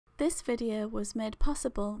This video was made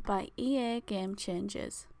possible by EA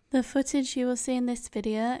Gamechangers. The footage you will see in this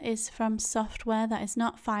video is from software that is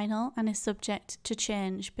not final and is subject to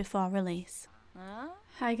change before release.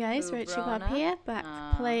 Hi guys, rachybop here, back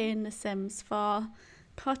playing The Sims for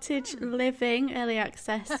Cottage Living, early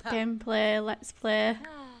access gameplay, let's play.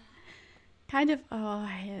 Kind of, I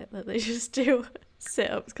hate that they just do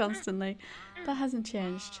sit-ups constantly. That hasn't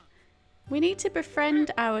changed. We need to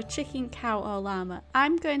befriend our chicken, cow or llama.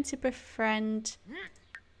 I'm going to befriend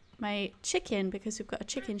my chicken because we've got a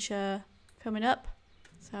chicken show coming up.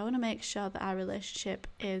 So I want to make sure that our relationship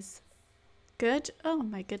is good. Oh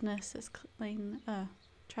my goodness, it's clean. Oh,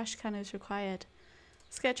 trash can is required.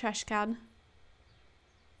 Let's get a trash can.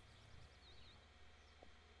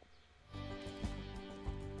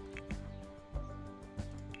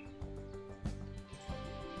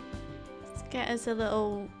 Let's get us a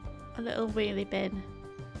little wheelie bin.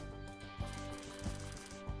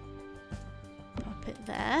 Pop it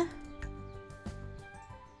there.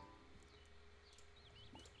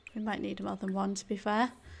 We might need more than one, to be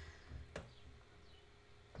fair.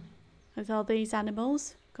 With all these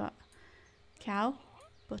animals, we've got cow,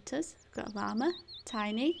 Butters, we've got llama,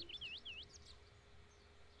 Tiny,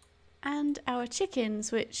 and our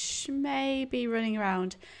chickens, which may be running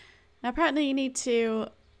around. Now apparently you need to,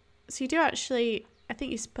 so you do actually, I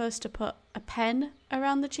think you're supposed to put a pen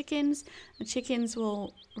around the chickens. The chickens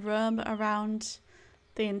will roam around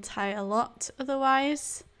the entire lot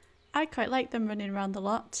otherwise. I quite like them running around the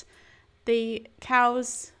lot. The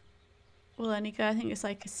cows will only go, I think it's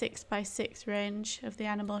like a 6x6 range of the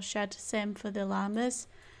animal shed, same for the llamas,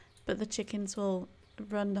 but the chickens will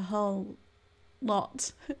run the whole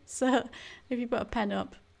lot. So if you put a pen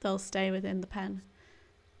up, they'll stay within the pen.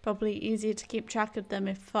 Probably easier to keep track of them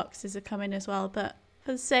if foxes are coming as well, but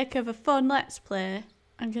for the sake of a fun let's play,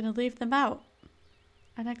 I'm going to leave them out.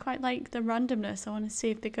 And I quite like the randomness. I want to see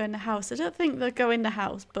if they go in the house. I don't think they'll go in the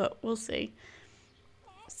house, but we'll see.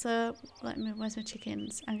 So, where's my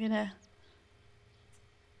chickens? I'm going to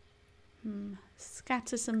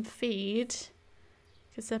scatter some feed,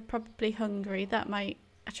 because they're probably hungry. That might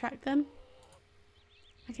attract them.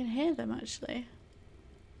 I can hear them actually.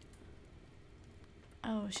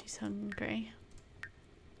 Oh, she's hungry.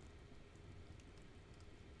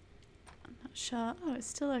 I'm not sure. Oh, it's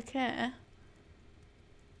still okay.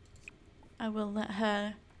 I will let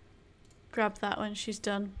her grab that when she's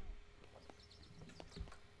done.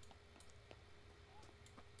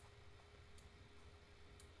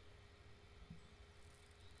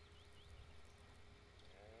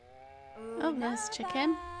 Oh, there's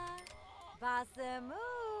chicken.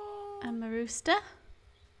 And my rooster.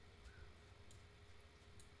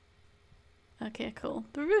 Okay, cool.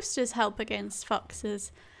 The roosters help against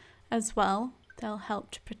foxes as well. They'll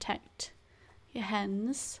help to protect your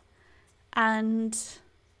hens. And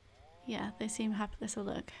yeah, they seem happy. Let's have a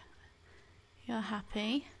look. You're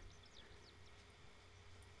happy.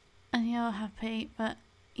 And you're happy, but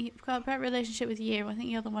you've got a better relationship with you. I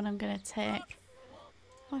think you're the one I'm going to take.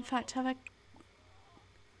 Oh, in fact, have I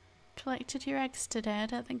collected your eggs today? I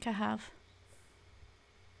don't think I have.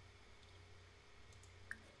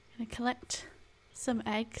 I'm going to collect some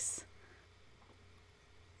eggs.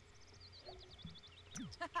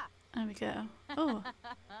 There we go. Oh.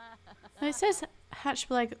 No, it says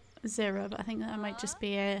hatchable egg 0, but I think that might just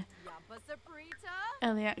be a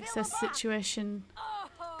early access situation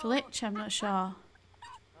glitch, I'm not sure.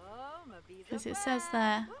 Because it says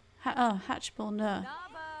there, hatchable, no.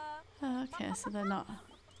 Oh, okay, so they're not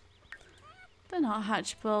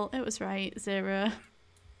hatchable. It was right, 0.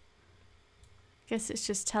 Guess it's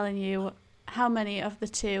just telling you how many of the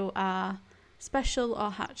two are special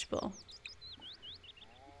or hatchable.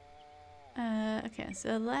 Okay,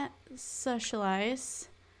 so let's socialise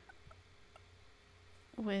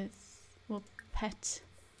with, we'll pet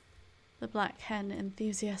the black hen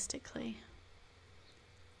enthusiastically.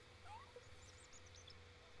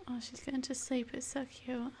 Oh, she's going to sleep, it's so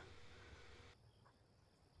cute.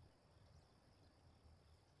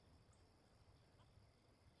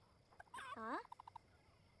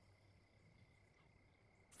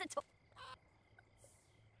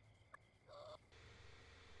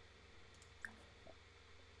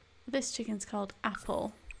 This chicken's called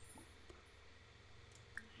Apple.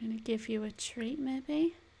 I'm going to give you a treat,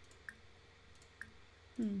 maybe?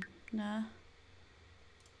 No.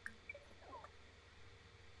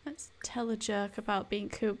 Let's tell a joke about being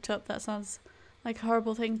cooped up. That sounds like a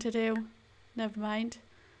horrible thing to do. Never mind.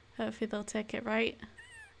 Hopefully they'll take it right.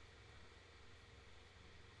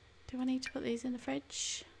 Do I need to put these in the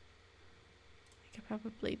fridge? I could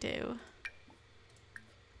probably do.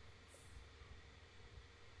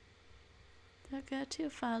 Don't go too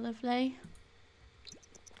far, lovely.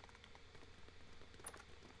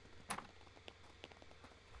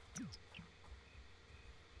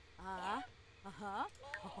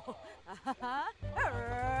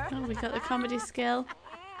 Oh, we got the comedy skill.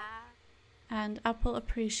 And Apple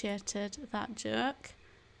appreciated that joke.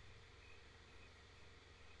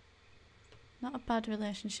 Not a bad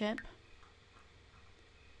relationship.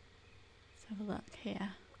 Let's have a look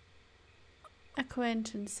here.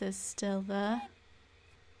 Acquaintances still there.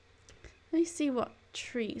 Let me see what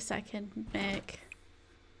treats I can make.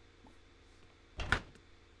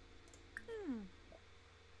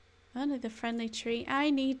 Only the friendly treat. I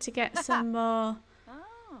need to get some more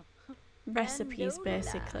recipes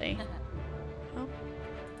basically. Oh.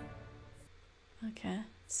 Okay.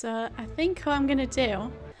 So I think what I'm gonna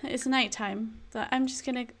do, it's nighttime, so I'm just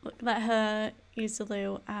gonna let her use the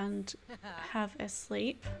loo and have a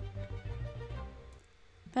sleep.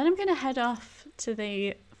 Then I'm gonna head off to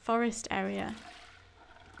the forest area.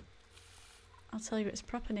 I'll tell you its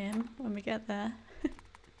proper name when we get there.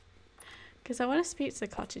 Because I want to speak to the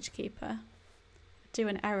cottage keeper, do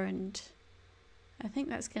an errand. I think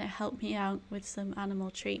that's going to help me out with some animal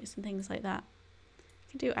treats and things like that. I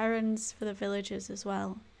can do errands for the villagers as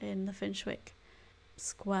well in the Finchwick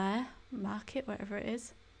Square, market, whatever it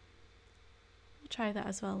is. I'll try that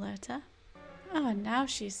as well later. Oh, and now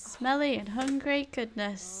she's smelly and hungry.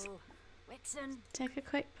 Goodness. Take a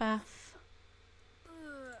quick bath.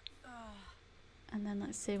 And then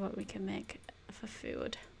let's see what we can make for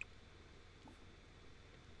food.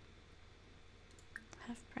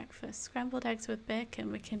 Have breakfast. Scrambled eggs with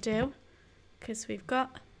bacon we can do, because we've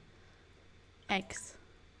got eggs.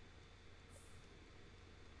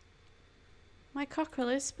 My cockerel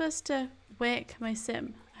is supposed to wake my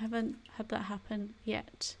sim. I haven't had that happen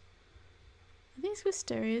yet. Are these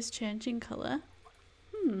wisterias changing colour?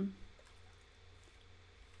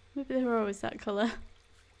 Maybe they were always that colour.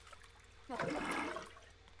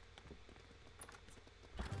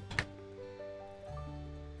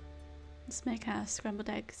 Let's make our scrambled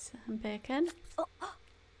eggs and bacon.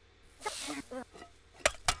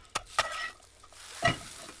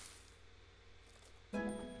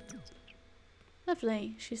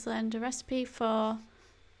 Lovely. She's learned a recipe for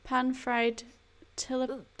pan-fried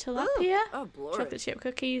tilapia, chocolate chip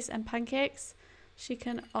cookies and pancakes. She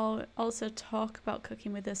can also talk about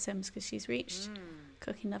cooking with her Sims because she's reached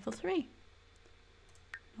cooking level 3.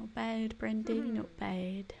 Not bad, Brendy, not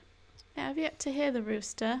bad. Yeah, I've yet to hear the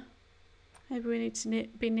rooster. Maybe we need to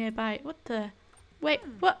be nearby. What the? Wait,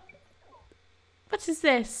 what? What is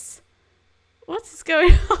this? What is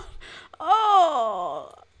going on?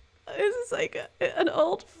 Oh! This is like an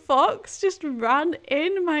old fox just ran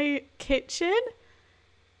in my kitchen.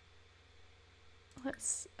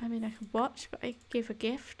 I mean, I can watch, but I give a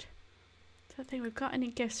gift. Don't think we've got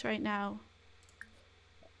any gifts right now.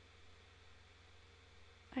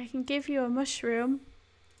 I can give you a mushroom.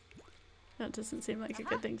 That doesn't seem like a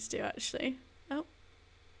good thing to do, actually. Oh.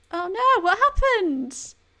 Oh no, what happened?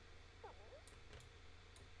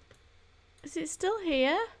 Is it still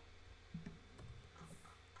here?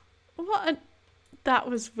 What? That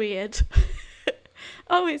was weird.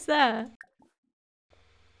 Oh, it's there.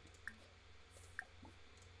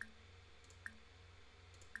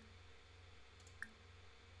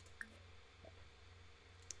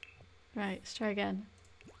 Right, let's try again.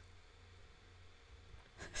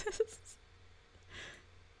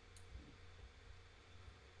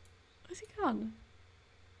 Where's he gone?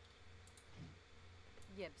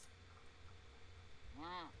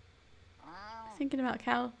 Thinking about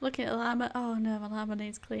cow, looking at the llama. Oh no, my llama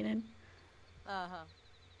needs cleaning.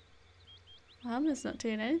 Llama's not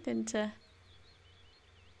doing anything to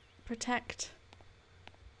protect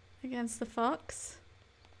against the fox.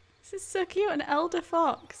 This is so cute, an elder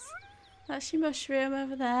fox. That's your mushroom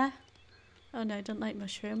over there. Oh no, he doesn't like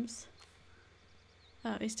mushrooms.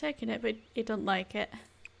 Oh, he's taking it, but he doesn't like it.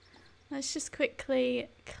 Let's just quickly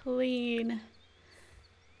clean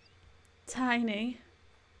Tiny.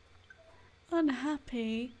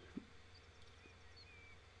 Unhappy.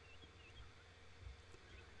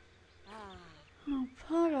 Oh,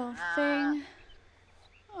 poor old thing.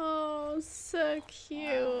 Oh, so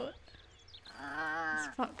cute. This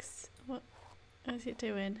fox, what is it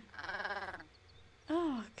doing?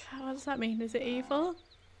 Oh, God, what does that mean? Is it evil?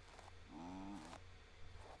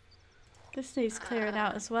 This needs clearing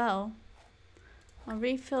out as well. I'll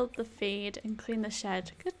refill the feed and clean the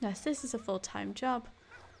shed. Goodness, this is a full-time job.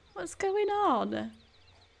 What's going on? Are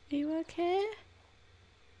you okay?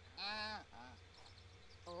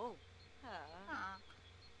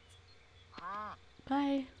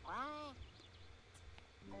 Bye.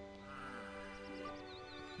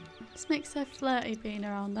 This makes her flirty being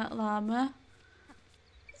around that llama.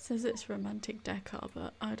 It says it's romantic decor,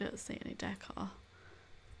 but I don't see any decor.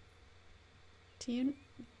 Do you?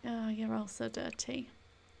 Oh, you're also dirty.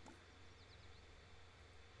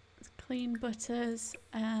 Clean butters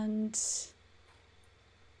and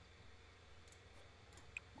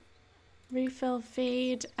refill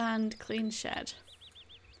feed and clean shed.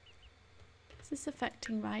 Is this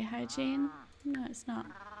affecting my hygiene? No, it's not.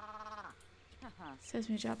 Saves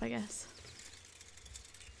me a job, I guess.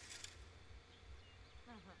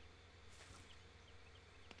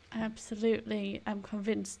 I absolutely am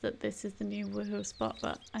convinced that this is the new woohoo spot,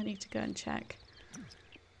 but I need to go and check.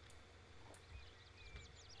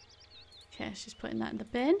 Okay, she's putting that in the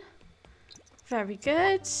bin. Very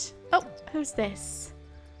good. Oh, who's this?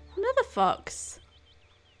 Another fox.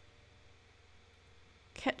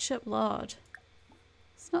 Ketchup Lord.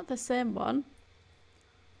 It's not the same one.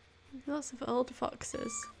 There's lots of old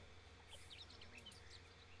foxes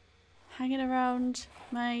hanging around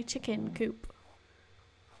my chicken coop.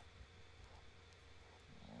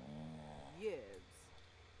 Yes.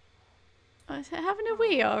 Oh, is it having a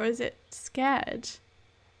wee or is it scared?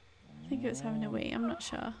 I think it was having a wee, I'm not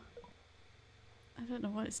sure. I don't know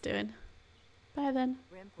what it's doing. Bye then.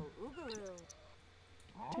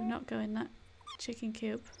 Do not go in that chicken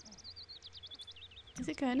coop. Is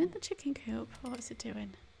it going in the chicken coop? Or what's it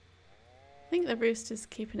doing? I think the rooster's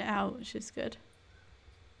keeping it out, which is good.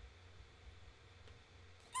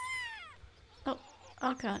 Oh,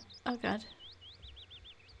 oh god, oh god.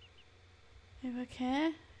 Are you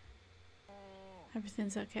okay?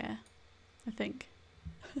 Everything's okay, I think.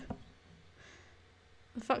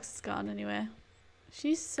 The fox is gone anyway. She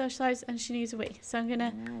needs to socialise and she needs a wee. So I'm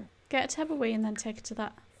gonna get her to have a wee and then take her to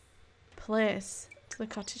that place, to the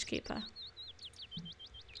cottage keeper.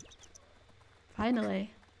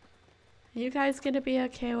 Finally. Are you guys gonna be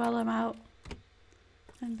okay while I'm out?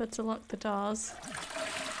 Remember to lock the doors.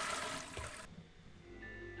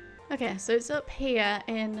 Okay, so it's up here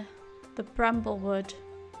in the Bramblewood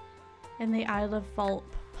in the Isle of Volp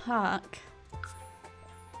Park.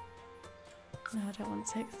 No, I don't want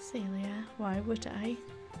to take Cecilia. Why would I?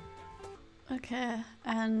 Okay,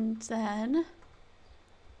 and then look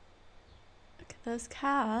at those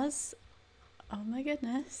cars. Oh my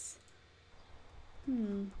goodness.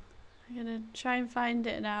 I'm gonna try and find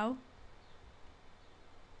it now.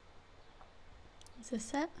 Is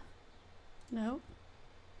this it? No.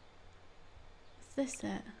 Is this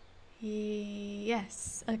it?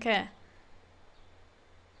 Yes. Okay.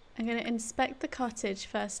 I'm gonna inspect the cottage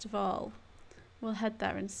first of all. We'll head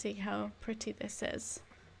there and see how pretty this is.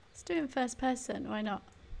 Let's do it in first person, why not?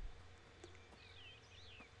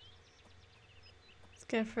 Let's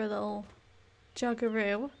go for a little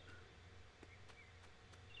joggeroo.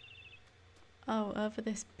 Oh, over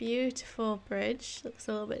this beautiful bridge. Looks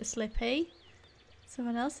a little bit slippy.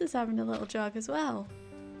 Someone else is having a little jog as well.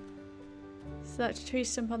 So that tree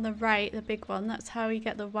stump on the right, the big one, that's how you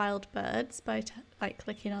get the wild birds, by like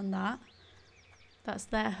clicking on that. That's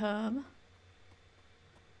their home.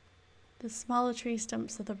 The smaller tree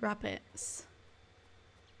stumps are the rabbits.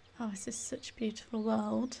 Oh, this is such a beautiful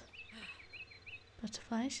world.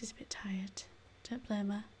 Butterfly, she's a bit tired. Don't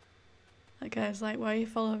blame her. That guy's like, why are you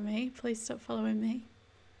following me? Please stop following me.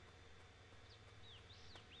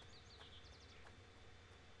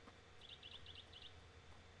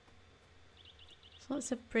 There's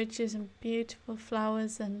lots of bridges and beautiful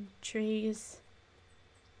flowers and trees.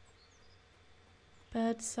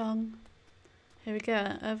 Bird song. Here we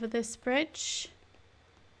go, over this bridge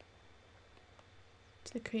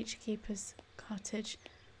to the creature keeper's cottage.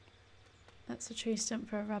 That's a tree stump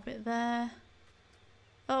for a rabbit there.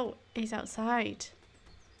 Oh, he's outside.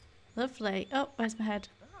 Lovely. Oh, where's my head?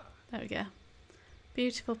 There we go.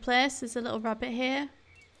 Beautiful place. There's a little rabbit here.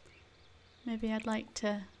 Maybe I'd like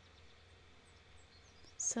to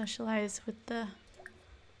socialise with the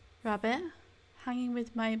rabbit. Hanging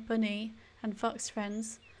with my bunny and fox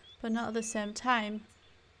friends, but not at the same time.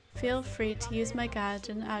 Feel free to use my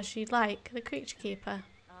garden as you'd like, the creature keeper.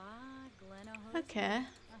 Okay.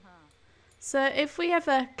 So if we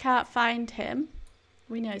ever can't find him,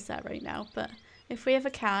 we know that right now, but if we ever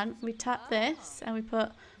can, we tap this and we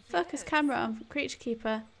put focus camera on creature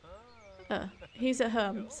keeper. Oh, he's at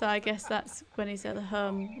home, so I guess that's when he's at the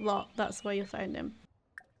home lot, that's where you'll find him.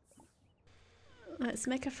 Let's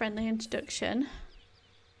make a friendly introduction.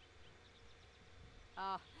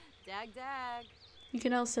 Dag. You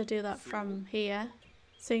can also do that from here.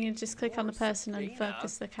 So you can just click on the person and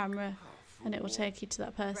focus the camera and it will take you to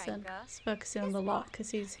that person. It's focusing on the lot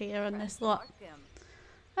because he's here on this lot.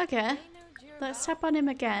 Okay, let's tap on him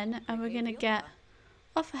again and we're going to get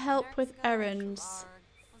Offer help with errands.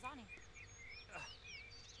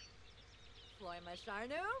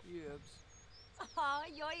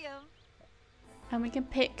 And we can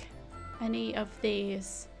pick any of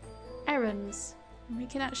these errands. And we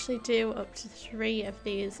can actually do up to 3 of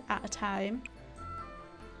these at a time.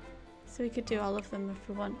 So we could do all of them if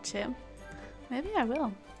we want to. Maybe I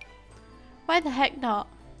will. Why the heck not?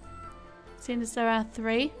 Seeing as there are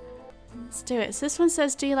 3. Let's do it. So this one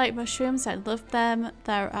says, do you like mushrooms? I love them.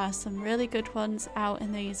 There are some really good ones out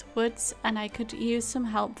in these woods and I could use some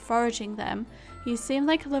help foraging them. You seem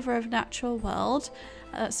like a lover of natural world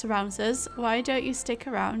that surrounds us. Why don't you stick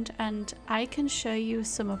around and I can show you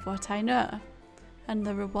some of what I know. And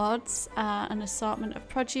the rewards are an assortment of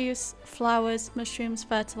produce, flowers, mushrooms,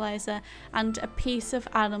 fertilizer and a piece of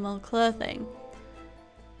animal clothing.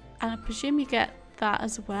 And I presume you get that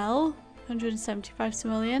as well. 175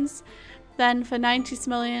 simoleons. Then for 90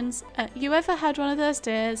 simoleons, you ever had one of those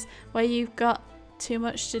days where you've got too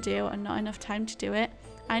much to do and not enough time to do it?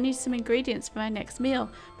 I need some ingredients for my next meal,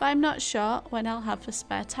 but I'm not sure when I'll have the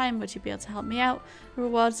spare time. Would you be able to help me out? The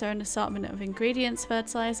rewards are an assortment of ingredients,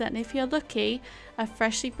 fertilizer, and if you're lucky, a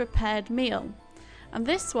freshly prepared meal. And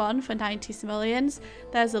this one for 90 simoleons,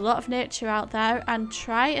 there's a lot of nature out there, and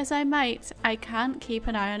try as I might, I can't keep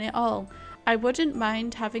an eye on it all. I wouldn't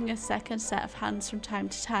mind having a second set of hands from time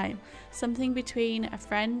to time. Something between a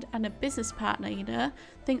friend and a business partner, you know?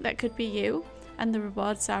 Think that could be you. And the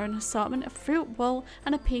rewards are an assortment of fruit, wool,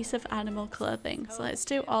 and a piece of animal clothing. So let's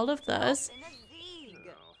do all of those.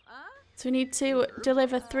 So we need to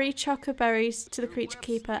deliver 3 chocoberries to the creature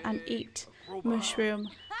keeper and eat mushroom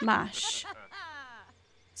mash.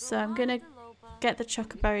 So I'm going to get the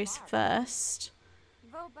chocoberries first.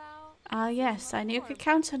 Ah yes, I knew I could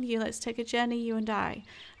count on you. Let's take a journey, you and I.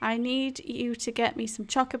 I need you to get me some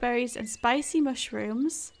chocoberries and spicy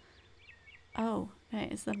mushrooms. Oh,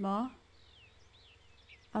 wait, is there more?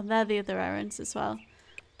 Oh, they're the other errands as well.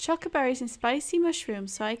 Chocoberries and spicy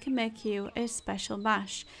mushrooms so I can make you a special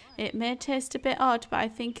mash. It may taste a bit odd, but I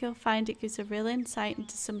think you'll find it gives a real insight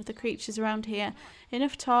into some of the creatures around here.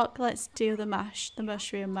 Enough talk, let's do the mash, the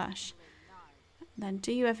mushroom mash. Then,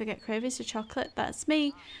 do you ever get cravings for chocolate? That's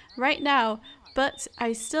me right now, but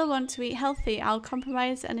I still want to eat healthy. I'll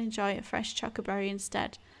compromise and enjoy a fresh chocoberry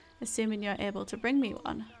instead, assuming you're able to bring me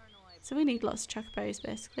one. So we need lots of chocoberries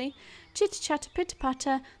basically. Chitter chatter, pitter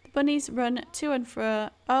patter, the bunnies run to and fro.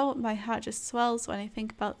 Oh, my heart just swells when I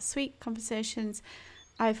think about the sweet conversations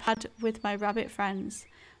I've had with my rabbit friends.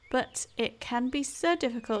 But it can be so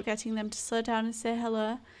difficult getting them to slow down and say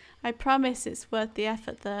hello. I promise it's worth the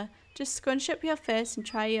effort though. Just scrunch up your face and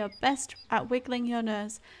try your best at wiggling your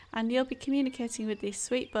nose, and you'll be communicating with these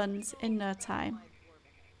sweet buns in no time.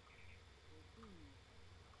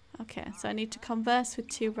 Okay, so I need to converse with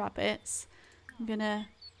 2 rabbits. I'm gonna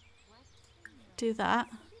do that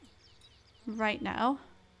right now.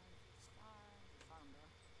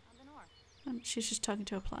 And she's just talking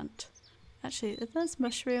to a plant. Actually, are those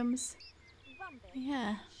mushrooms?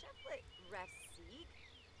 Yeah.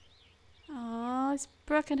 Oh, it's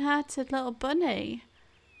broken-hearted little bunny.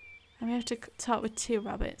 And we have to talk with 2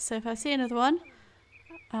 rabbits. So if I see another one,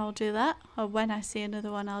 I'll do that. Or when I see another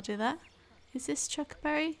one, I'll do that. Is this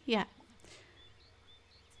chocoberry? Yeah.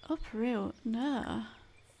 Uproot? No.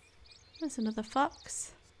 There's another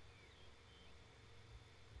fox.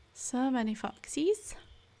 So many foxies.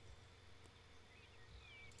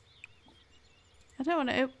 I don't want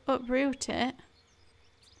to uproot it.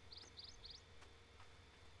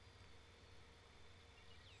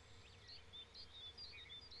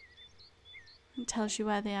 It tells you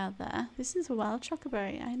where they are there. This is a wild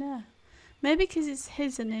chocoberry, I know. Maybe because it's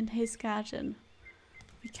his and in his garden,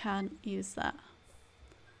 we can't use that.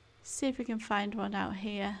 See if we can find one out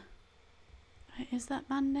here. Is that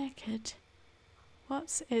man naked?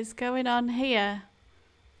 What is going on here?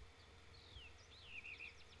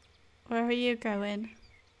 Where are you going?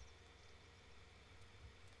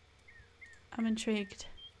 I'm intrigued.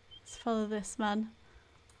 Let's follow this man.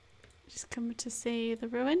 Just coming to see the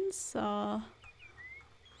ruins, or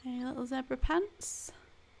any little zebra pants?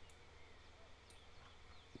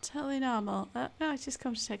 Totally normal. No, I just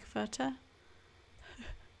come to take a photo.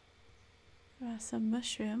 There are some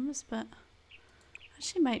mushrooms, but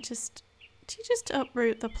actually might just... Do you just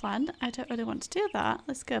uproot the plant? I don't really want to do that.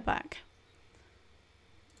 Let's go back.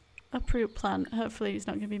 Uproot plant. Hopefully he's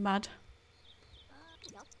not going to be mad.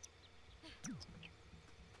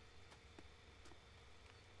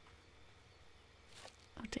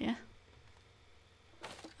 Oh dear.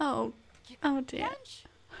 Oh dear.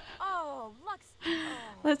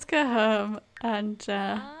 Let's go home and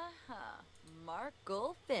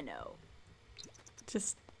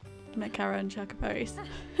just make our own chocoberries.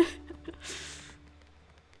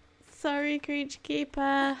 Sorry, creature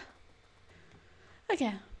keeper.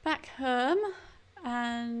 Okay, back home,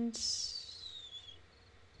 and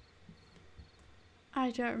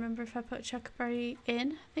I don't remember if I put chocoberry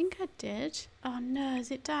in. I think I did. Oh no, has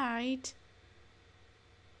it died?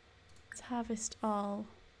 Let's harvest all.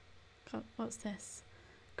 God, what's this?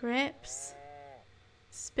 Grapes,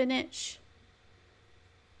 spinach,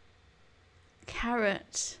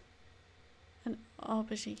 carrot, and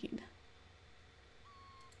aubergine.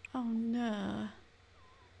 Oh no.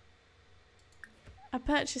 I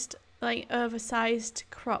purchased like oversized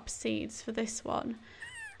crop seeds for this one,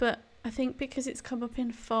 but I think because it's come up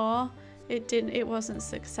in 4, it wasn't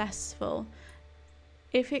successful.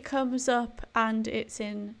 If it comes up and it's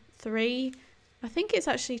in 3, I think it's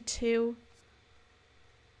actually 2.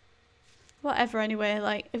 Whatever, anyway,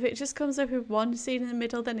 like if it just comes up with 1 seed in the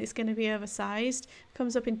middle, then it's going to be oversized.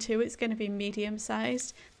 Comes up in 2, it's going to be medium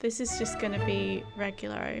sized. This is just going to be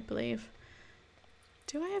regular, I believe.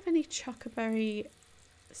 Do I have any chocoberry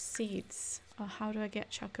seeds? Or how do I get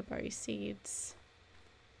chocoberry seeds?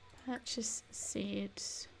 Purchase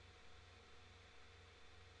seeds.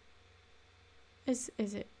 Is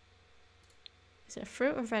it a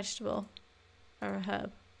fruit or vegetable? Or a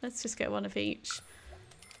herb? Let's just get one of each.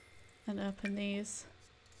 And open these.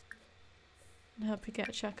 And hope we get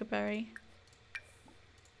a chocoberry.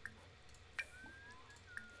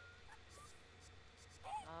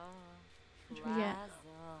 What do we get?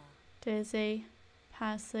 Daisy,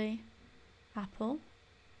 parsley, apple.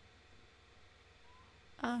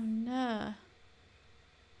 Oh no.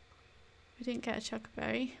 We didn't get a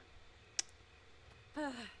chocoberry.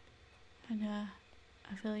 I know.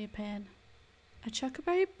 I feel your pain. A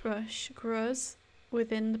chocoberry bush grows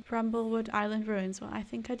within the Bramblewood Island ruins. Well, I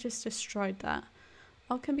think I just destroyed that.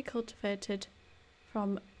 All can be cultivated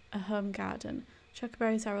from a home garden.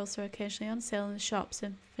 Chocoberries are also occasionally on sale in the shops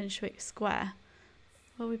in Finchwick Square.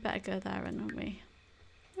 Well, we better go there, aren't we?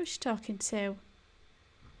 Who's she talking to? Where's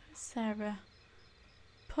Sarah?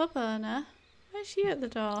 Pub owner? Where's she at the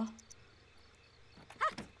door?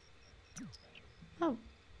 Oh.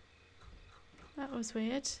 That was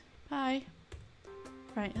weird. Bye.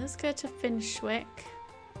 Right, let's go to Finchwick.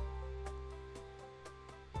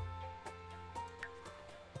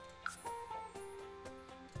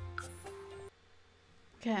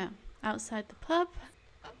 Okay, outside the pub.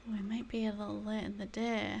 We might be a little late in the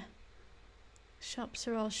day. Shops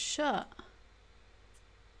are all shut.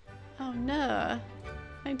 Oh no.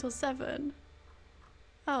 9 till 7.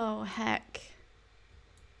 Oh heck.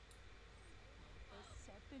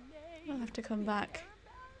 We'll have to come back.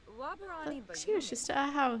 She was just at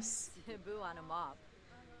our house.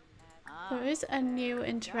 There is a new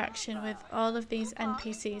interaction with all of these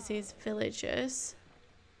NPCs, these villagers.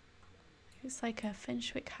 It's like a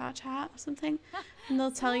Finchwick Heart or something. And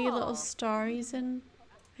they'll tell you little stories and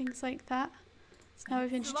things like that. So now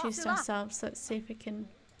we've introduced ourselves. Let's see if we can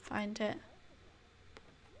find it.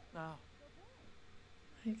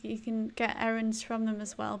 You can get errands from them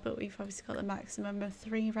as well, but we've obviously got the maximum of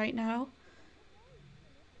 3 right now.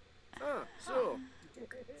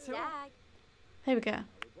 There we go.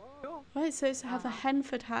 Right, so it's have a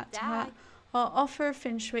Henford hat to hat or offer a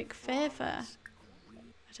Finchwick favour.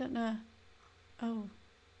 I don't know. Oh.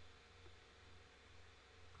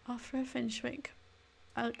 Offer a Finchwick.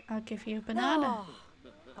 I'll give you a banana.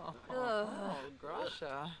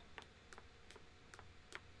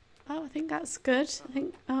 Oh, I think that's good. I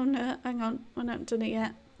think. Oh no, hang on. We're not done it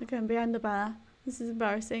yet. We're going behind the bar. This is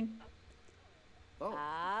embarrassing.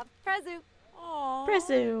 Prezu.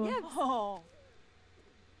 Prezu. Yep.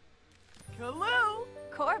 Hello.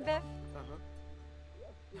 Corbiff.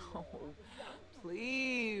 Oh,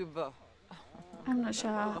 plebe. I'm not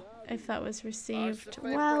sure if that was received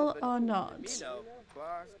well or not.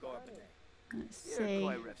 Let's see.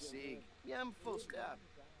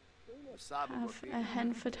 Have a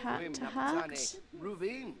Henford hat to hat.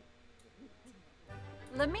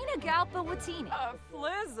 Lamina Galpa Watini.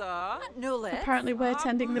 Flizza. Nulit. Apparently we're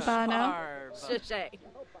tending the bar now. Shishay.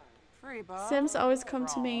 Sims always come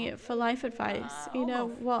to me for life advice. You know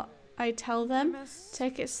what I tell them?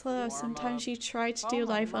 Take it slow. Sometimes you try to do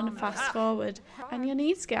life on a fast forward and your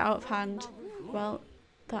needs get out of hand. Well,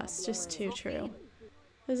 that's just too true.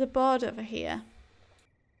 There's a board over here.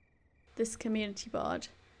 This community board.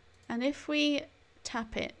 And if we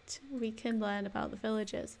tap it, we can learn about the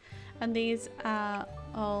villagers. And these are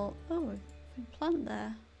all... Oh, we can plant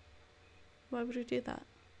there. Why would we do that?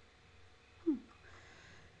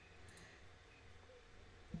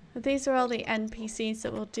 These are all the NPCs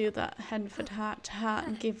that will do that Henford heart to heart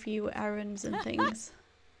and give you errands and things.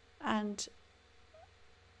 And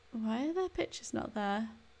why are their pictures not there?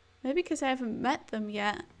 Maybe because I haven't met them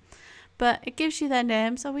yet. But it gives you their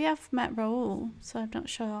names. Oh, we have met Raoul, so I'm not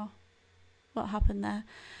sure what happened there.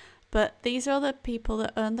 But these are all the people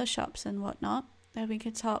that own the shops and whatnot. And we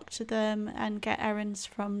can talk to them and get errands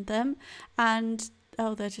from them. And,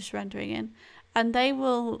 oh, they're just rendering in. And they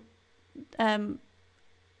will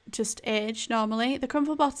just age normally. The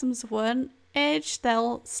crumple bottoms won't age.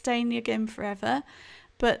 They'll stay in your game forever.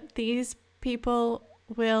 But these people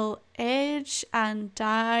will age and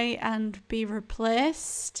die and be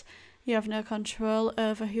replaced. You have no control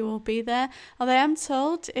over who will be there. Although I'm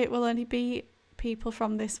told it will only be people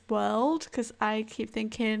from this world, because I keep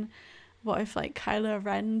thinking, what if like Kylo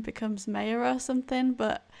Ren becomes mayor or something?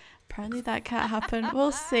 But apparently that can't happen.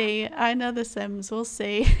 We'll see. I know the Sims. We'll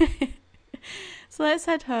see. So let's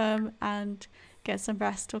head home and get some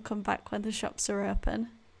rest. We'll come back when the shops are open.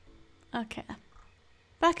 Okay.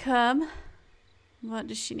 Back home. What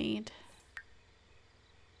does she need?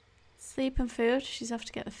 Sleep and food. She's off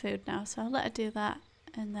to get the food now, so I'll let her do that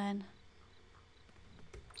and then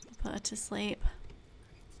put her to sleep.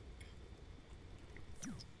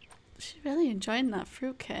 She's really enjoying that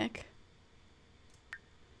fruitcake.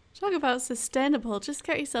 Talk about sustainable. Just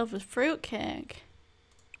get yourself a fruitcake.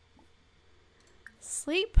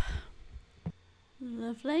 Sleep.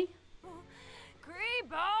 Lovely.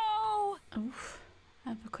 Grebo! Oof.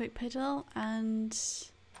 Have a quick piddle and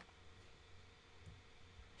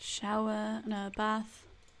shower. No, bath.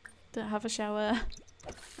 Don't have a shower.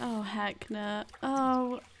 Oh, heck no.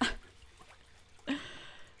 Oh.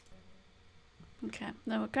 Okay,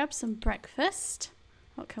 now we'll grab some breakfast.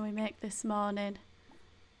 What can we make this morning?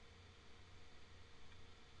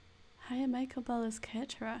 Hire Michael Bell as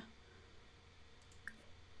caterer.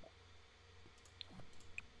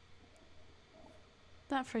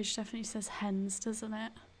 That fridge definitely says hens, doesn't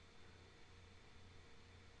it?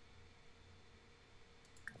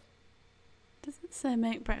 Does it say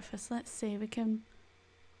make breakfast? Let's see, we can...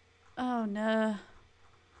 Oh no.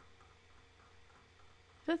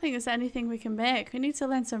 I don't think there's anything we can make. We need to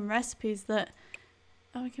learn some recipes that...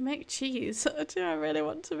 Oh, we can make cheese. Do I really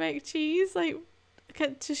want to make cheese? Like,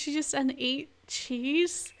 does she just eat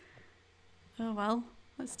cheese? Oh well,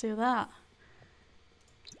 let's do that.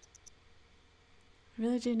 I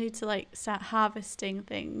really do need to like start harvesting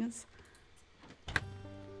things.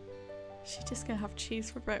 She's just gonna have cheese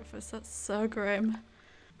for breakfast. That's so grim.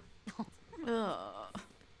 Ugh.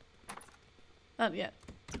 Oh yeah,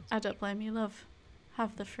 I don't blame you, love.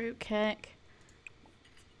 Have the fruit cake.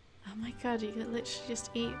 Oh my god, you could literally just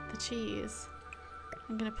eat the cheese.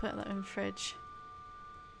 I'm gonna put that in the fridge.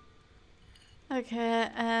 Okay,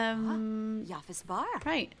 Yaffis bar.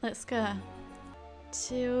 right, let's go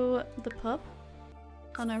to the pub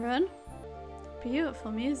on our own.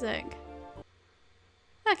 Beautiful music.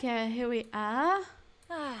 Okay, here we are.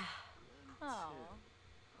 Oh.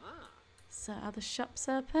 So are the shops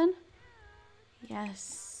open?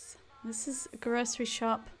 Yes. This is a grocery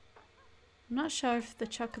shop. I'm not sure if the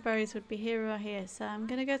chocoberries would be here or here, so I'm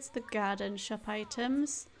gonna go to the garden shop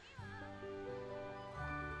items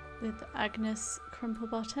with Agnes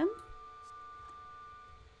Crumplebottom.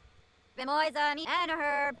 Bimoisani and a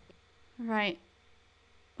herb. Right.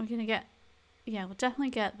 We're gonna get... Yeah, we'll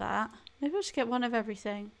definitely get that. Maybe we'll just get one of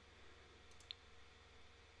everything.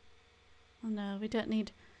 Oh no, we don't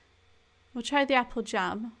need... We'll try the apple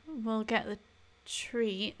jam. We'll get the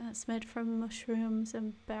treat. That's made from mushrooms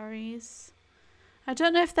and berries. I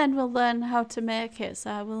don't know if then we'll learn how to make it,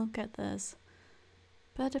 so I will get those.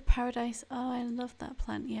 Bird of paradise. Oh, I love that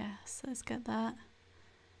plant. Yes, let's get that.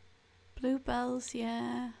 Bluebells,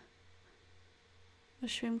 yeah.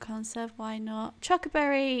 Mushroom conserve, why not?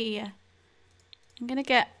 Chocoberry! I'm gonna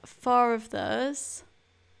get 4 of those.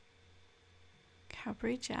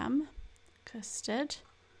 Cadbury jam. Custard.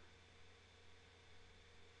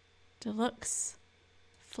 Deluxe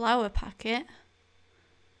flower packet.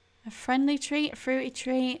 A friendly treat, a fruity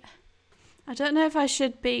treat. I don't know if I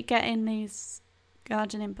should be getting these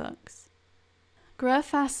gardening books. Grow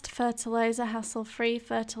fast fertilizer, hassle-free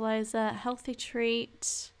fertilizer, healthy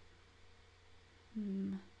treat.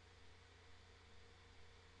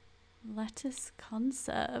 Lettuce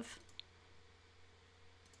conserve.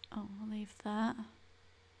 Oh, I'll leave that.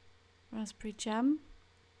 Raspberry jam.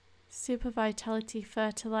 Super vitality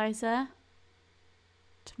fertilizer.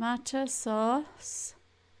 Tomato sauce.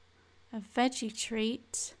 A veggie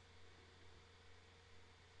treat.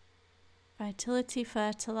 Vitality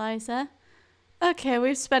fertilizer. Okay,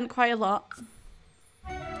 we've spent quite a lot.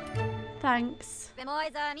 Thanks.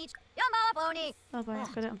 Bemoiza ni llama pony. Oh boy,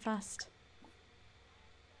 I've got it on fast.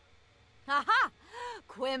 Haha!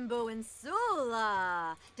 Quimbo and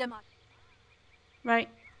Sula. Right.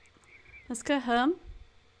 Let's go home.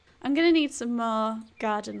 I'm going to need some more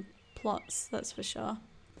garden plots, that's for sure.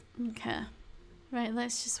 Okay. Right,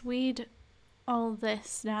 let's just weed all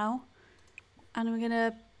this now. And we're going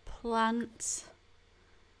to plant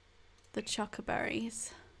the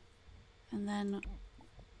chocoberries. And then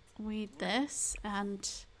weed this and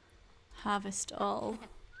harvest all.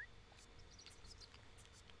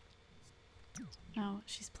 Oh,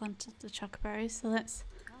 she's planted the chocoberries, so let's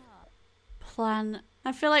plant.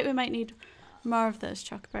 I feel like we might need more of those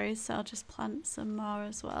chocoberries, so I'll just plant some more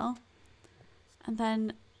as well. And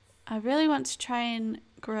then I really want to try and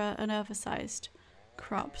grow an oversized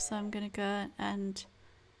crop, so I'm going to go and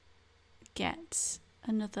get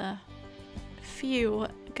another few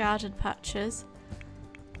garden patches.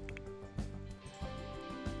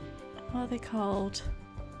 What are they called?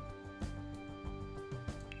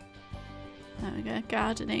 There we go,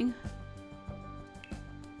 gardening.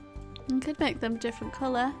 You could make them different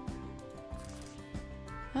colour.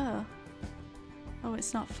 Oh. Oh,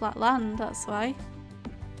 it's not flat land, that's why.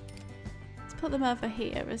 Let's put them over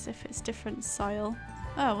here as if it's different soil.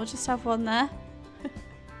 Oh, we'll just have one there.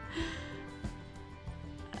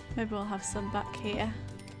 Maybe we'll have some back here.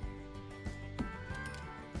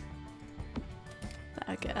 There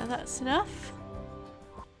we go, that's enough.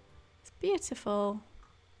 It's beautiful.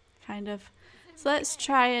 Kind of. So let's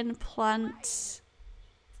try and plant.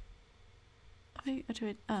 We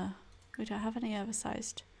don't have any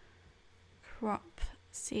oversized crop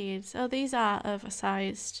seeds. Oh, these are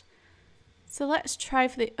oversized. So let's try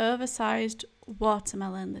for the oversized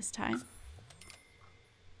watermelon this time.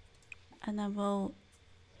 And then we'll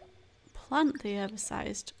plant the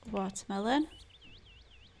oversized watermelon.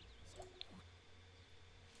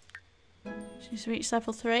 She's reached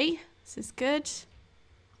level 3. This is good.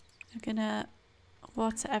 I'm gonna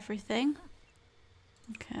water everything.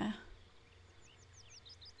 Okay.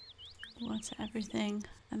 Water everything.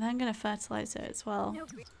 And then I'm gonna fertilize it as well.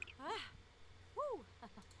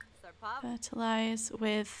 Fertilize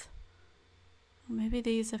with... Maybe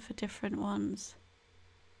these are for different ones.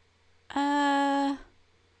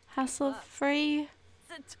 Hassle free?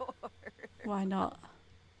 Why not?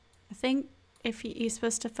 I think if you're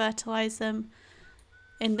supposed to fertilize them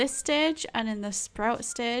in this stage and in the sprout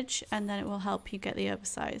stage, and then it will help you get the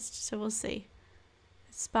oversized. So we'll see.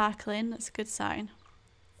 It's sparkling, that's a good sign.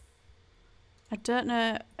 I don't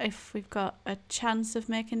know if we've got a chance of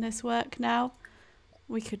making this work now.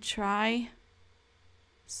 We could try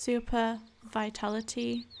super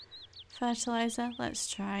vitality fertilizer. Let's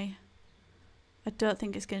try. I don't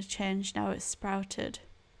think it's going to change now it's sprouted.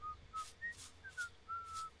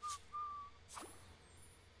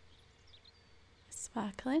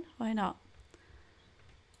 Sparkling, why not?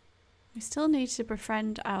 We still need to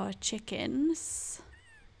befriend our chickens.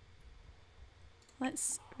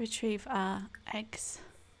 Let's retrieve our eggs.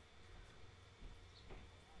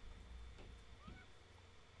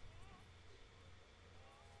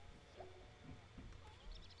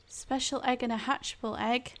 Special egg and a hatchable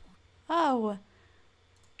egg. Oh!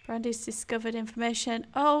 Brandy's discovered information.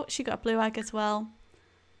 Oh, she got a blue egg as well.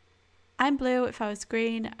 I'm blue. If I was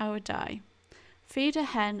green, I would die. Feed a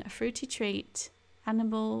hen a fruity treat,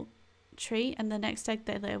 animal treat, and the next egg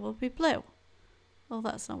they lay will be blue. Well,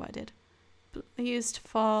 that's not what I did. Used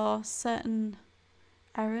for certain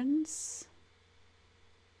errands.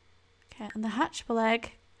 Okay, and the hatchable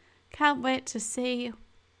egg. Can't wait to see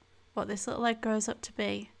what this little egg grows up to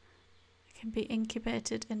be. It can be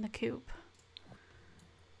incubated in the coop.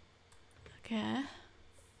 Okay.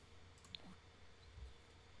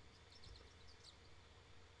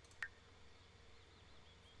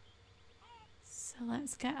 So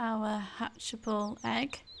let's get our hatchable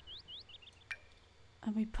egg.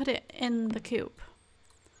 And we put it in the coop.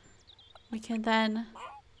 We can then...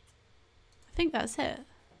 I think that's it.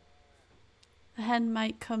 The hen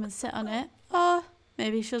might come and sit on it. Or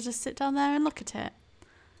maybe she'll just sit down there and look at it.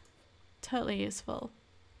 Totally useful.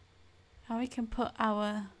 Now we can put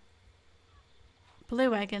our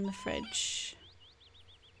blue egg in the fridge.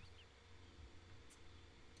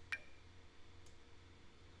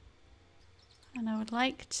 And I would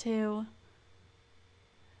like to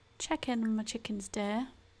check in on my chicken's day.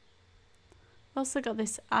 I've also got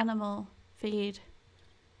this animal feed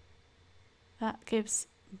that gives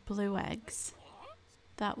blue eggs.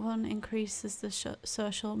 That one increases the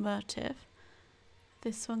social motive.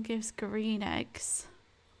 This one gives green eggs.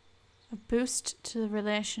 A boost to the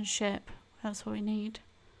relationship. That's what we need.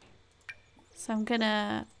 So I'm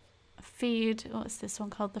gonna feed. What's this one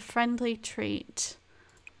called? The friendly treat.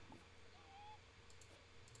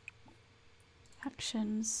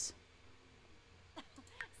 Actions.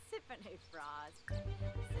 Sippin' frost.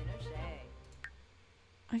 Sinoshay.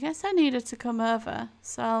 I guess I needed to come over,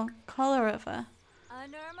 so I'll call her over.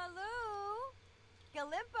 Anurmaloo.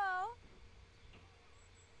 Galimpo.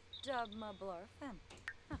 Dubma blorfin.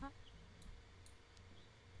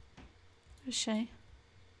 Where's she?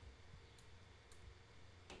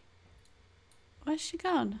 Where's she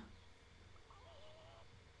gone?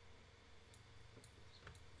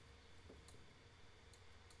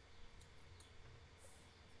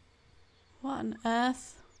 What on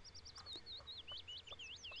earth?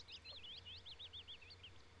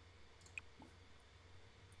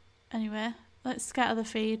 Anyway, let's scatter the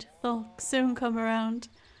feed. They'll soon come around.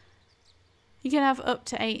 You can have up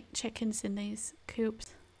to 8 chickens in these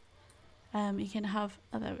coops. You can have...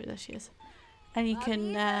 Oh, there she is. And you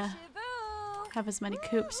can have as many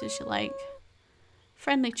coops as you like.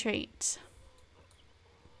 Friendly treat.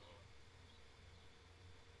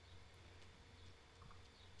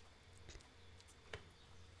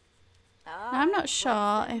 Now, I'm not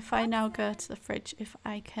sure if I now go to the fridge if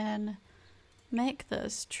I can make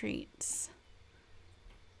those treats.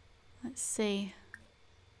 Let's see.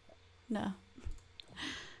 No.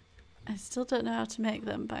 I still don't know how to make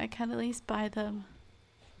them, but I can at least buy them.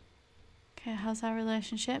 Okay, how's our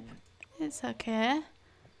relationship? It's okay.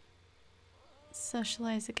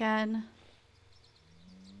 Socialize again.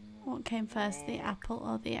 What came first, the apple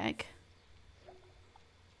or the egg?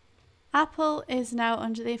 Apple is now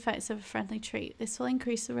under the effects of a friendly treat. This will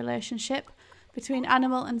increase the relationship between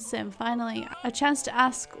animal and sim. Finally, a chance to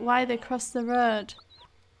ask why they crossed the road.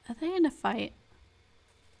 Are they in a fight?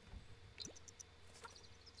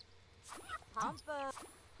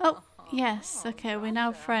 Oh, yes. Okay, we're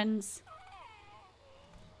now friends.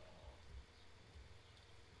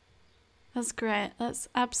 That's great. That's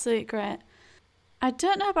absolutely great. I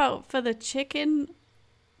don't know about for the chicken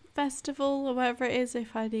festival or whatever it is,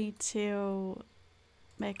 if I need to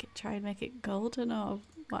try and make it golden or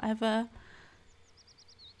whatever.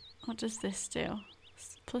 What does this do?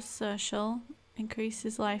 Plus social,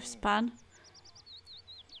 increases lifespan,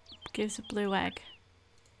 gives a blue egg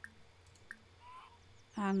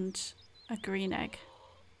and a green egg.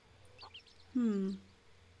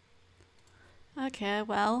 Okay,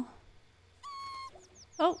 well.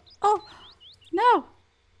 Oh, no!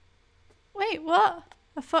 Wait, what?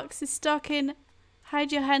 A fox is stalking.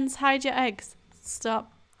 Hide your hens, hide your eggs.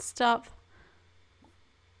 Stop.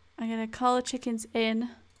 I'm gonna call the chickens in.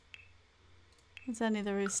 There's only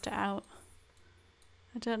the rooster out.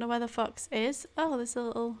 I don't know where the fox is. Oh, there's a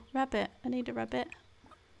little rabbit. I need a rabbit.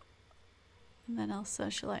 And then I'll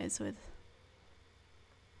socialise with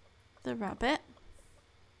the rabbit.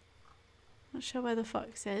 Not sure where the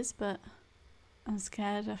fox is, but I'm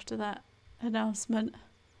scared after that announcement.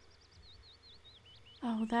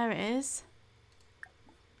 Oh, there it is.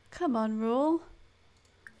 Come on, Rule.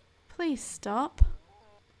 Please stop.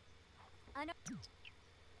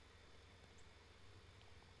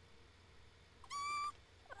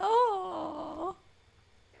 Oh.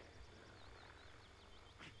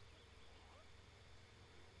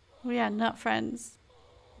 We are not friends.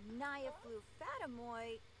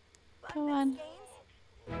 Come on.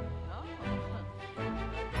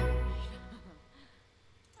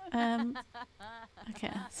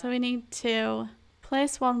 Okay, so we need to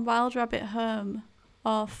place one wild rabbit home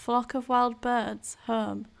or flock of wild birds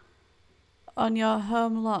home on your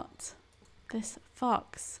home lot. This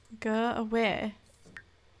fox, go away.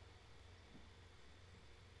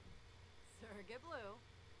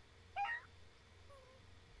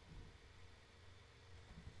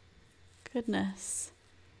 Goodness.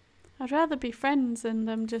 I'd rather be friends and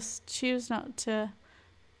them just choose not to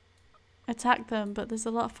attack them, but there's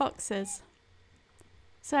a lot of foxes.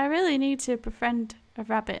 So I really need to befriend a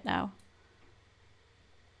rabbit now.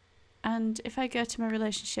 And if I go to my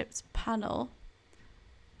relationships panel,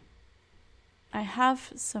 I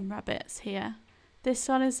have some rabbits here. This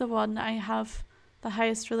one is the one I have the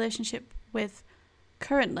highest relationship with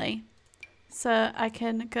currently. So I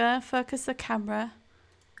can go focus the camera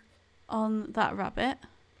on that rabbit.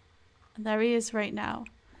 And there he is right now.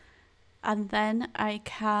 And then I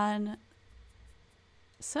can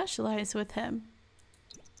socialize with him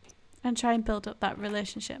and try and build up that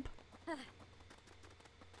relationship.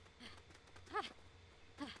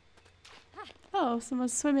 Oh,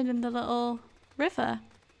 someone's swimming in the little river.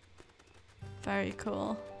 Very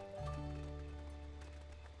cool.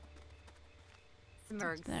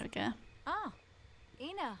 There we go. Ah,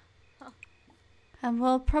 Ina. And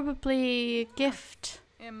we'll probably gift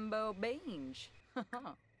Himbo Bange.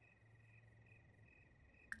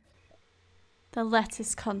 The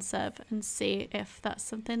lettuce conserve and see if that's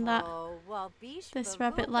something that Oh, well, bish this baboon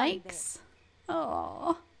rabbit like likes.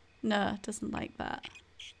 Oh, no, it doesn't like that.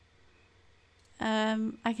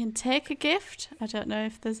 I can take a gift. I don't know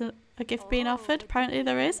if there's a gift being Oh, offered. but Apparently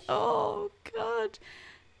there is. bish. Oh, God.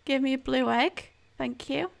 Give me a blue egg. Thank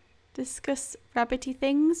you. Discuss rabbity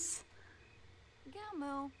things.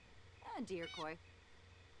 Gamu. Ah, dear koi.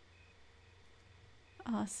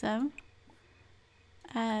 Awesome.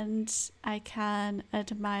 And I can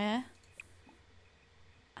admire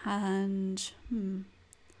and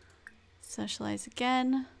socialize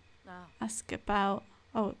again. Oh. Ask about,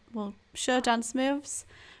 oh, well, show dance moves.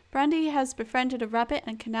 Brandy has befriended a rabbit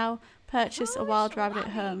and can now purchase a wild rabbit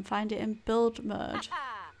at home. Find it in build mode.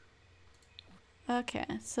 Okay,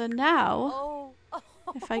 so now Oh.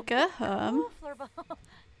 if I go home, Oh, flurba.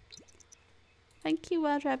 thank you,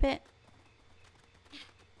 wild rabbit.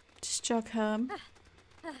 Just jog home.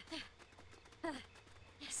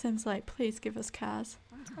 Sims like, please give us cars.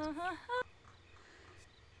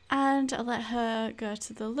 And I'll let her go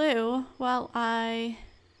to the loo while I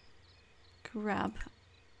grab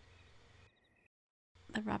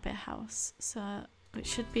the rabbit house. So it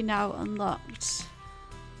should be now unlocked.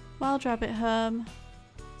 Wild rabbit home.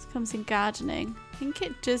 This comes in gardening. I think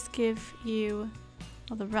it does give you,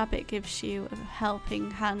 or the rabbit gives you a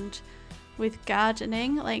helping hand with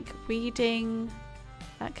gardening, like weeding,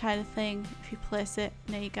 that kind of thing, if you place it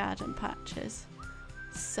near your garden patches.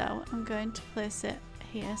 So I'm going to place it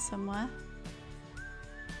here somewhere.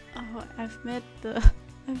 Oh, I've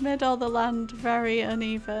made all the land very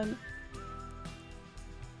uneven.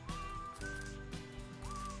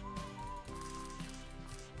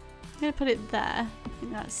 I'm gonna put it there. I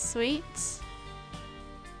think that's sweet.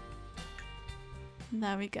 And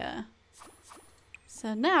there we go.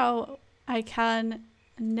 So now I can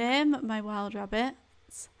name my wild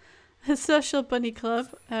rabbits. A social bunny club.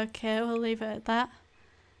 Okay, we'll leave it at that.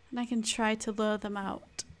 And I can try to lure them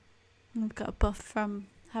out. I've got a buff from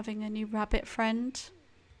having a new rabbit friend.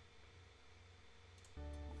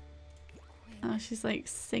 Oh, she's like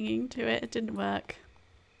singing to it. It didn't work.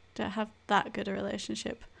 Don't have that good a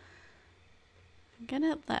relationship. I'm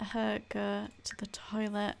gonna let her go to the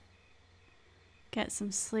toilet, get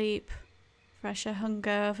some sleep, fresh her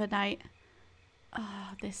hunger overnight. Oh,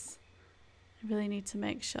 this. I really need to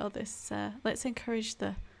make sure this. Let's encourage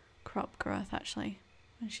the crop growth actually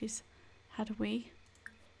when she's had a wee.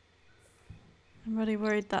 I'm really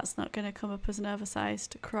worried that's not going to come up as an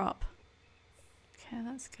oversized crop. Okay,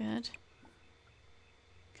 that's good.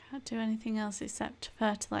 Can't do anything else except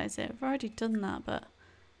fertilize it. I've already done that, but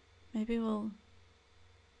maybe we'll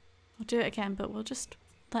do it again, but we'll just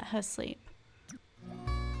let her sleep.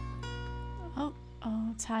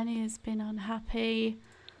 Oh, Tiny has been unhappy.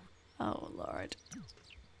 Oh Lord.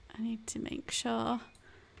 I need to make sure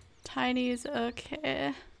Tiny is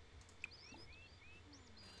okay.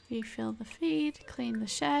 Refill the feed, clean the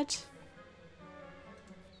shed.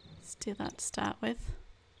 Let's do that to start with.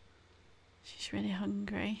 She's really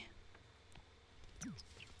hungry.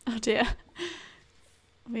 Oh dear.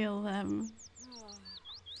 We'll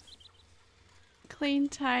clean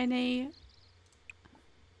Tiny.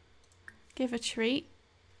 Give a treat.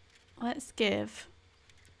 Let's give.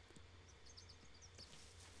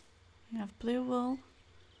 We have blue wool.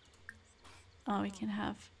 Oh, we can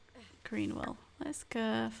have green wool. Let's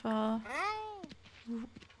go for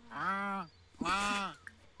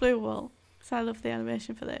blue wool. Because I love the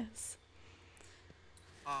animation for this.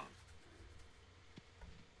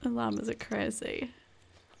 The llamas are crazy.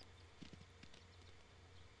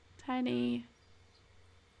 Tiny.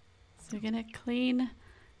 So we're going to clean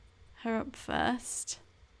her up first.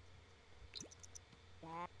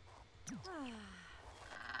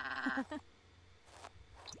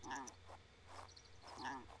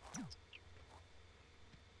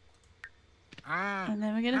 And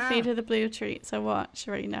then we're going to feed her the blue treat. So watch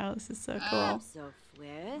right now. This is so cool. So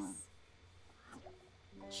fliss.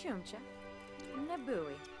 Chumcha.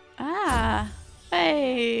 Nabui. Ah,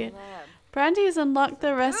 hey. Lab. Brandy has unlocked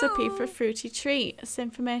the recipe for fruity treat. This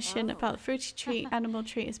information about the fruity treat animal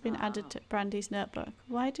treat has been added to Brandy's notebook.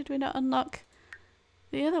 Why did we not unlock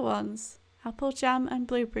the other ones? Apple jam and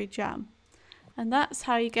blueberry jam. And that's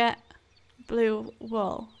how you get blue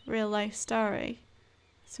wool. Real life story.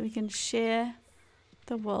 So we can shear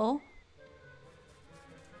the wool.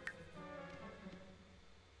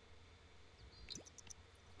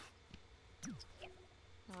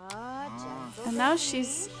 And now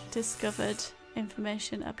she's discovered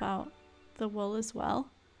information about the wool as well.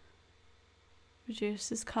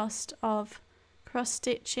 Reduces cost of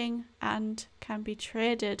cross-stitching and can be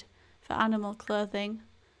traded for animal clothing.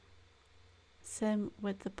 Sim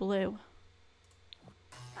with the blue.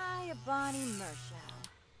 I Bonnie Mershaw.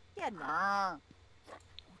 Yeah, no.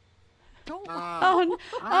 Oh,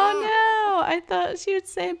 oh no! I thought she would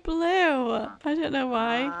say blue. I don't know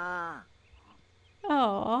why.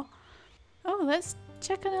 Oh. Oh, let's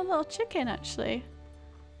check on a little chicken actually.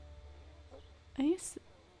 Are you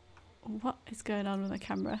what is going on with the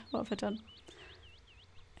camera? What have I done?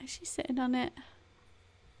 Is she sitting on it?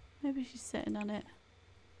 Maybe she's sitting on it.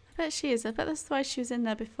 I bet she is. I bet that's why she was in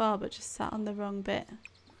there before but just sat on the wrong bit.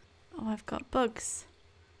 Oh, I've got bugs.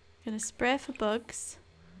 I'm going to spray for bugs.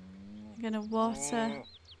 I'm going to water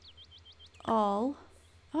all.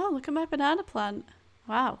 Oh, look at my banana plant.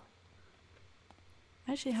 Wow.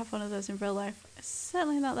 I actually have one of those in real life. It's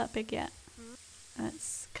certainly not that big yet.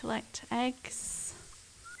 Let's collect eggs.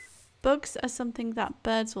 Bugs are something that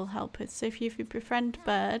birds will help with. So if you befriend a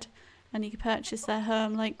bird and you can purchase their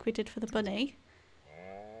home like we did for the bunny.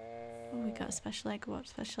 Oh, we got a special egg. What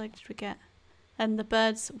special egg did we get? And the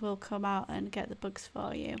birds will come out and get the bugs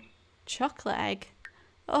for you. Chocolate egg.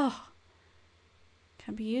 Oh.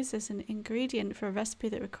 Can be used as an ingredient for a recipe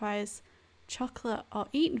that requires chocolate or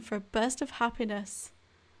eaten for a burst of happiness.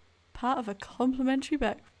 Part of a complimentary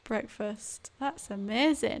breakfast. That's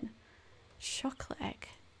amazing. Chocolate egg.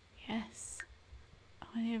 Yes. Oh,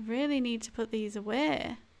 I really need to put these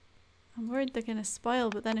away. I'm worried they're going to spoil,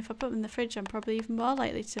 but then if I put them in the fridge, I'm probably even more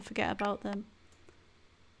likely to forget about them.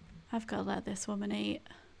 I've got to let this woman eat.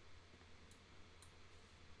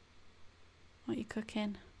 What are you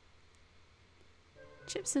cooking?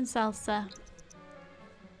 Chips and salsa.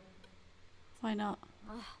 Why not?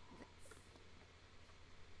 Oh,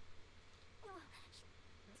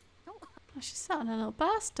 she's sat on her little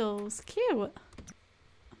bar stools. Cute.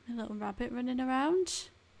 A little rabbit running around.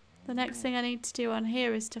 The next thing I need to do on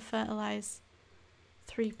here is to fertilise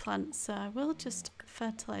 3 plants. So I will just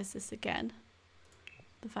fertilise this again.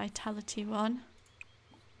 The vitality one.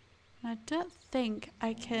 And I don't think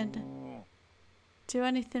I can do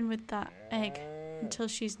anything with that egg until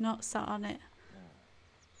she's not sat on it.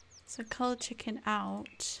 So call the chicken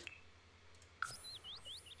out.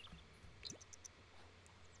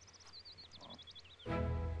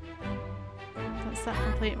 That's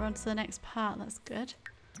that complete. We're on to the next part. That's good.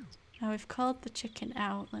 Now we've called the chicken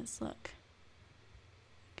out. Let's look.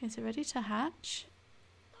 Okay, is it ready to hatch?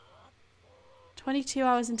 22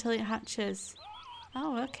 hours until it hatches.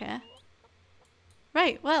 Oh, okay.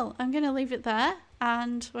 Right, well, I'm going to leave it there.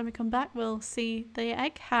 And when we come back, we'll see the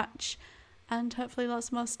egg hatch. And hopefully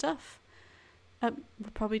lots more stuff. We'll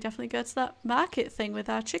probably definitely go to that market thing with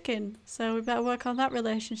our chicken. So we better work on that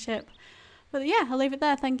relationship. But yeah, I'll leave it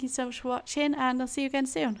there. Thank you so much for watching. And I'll see you again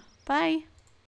soon. Bye.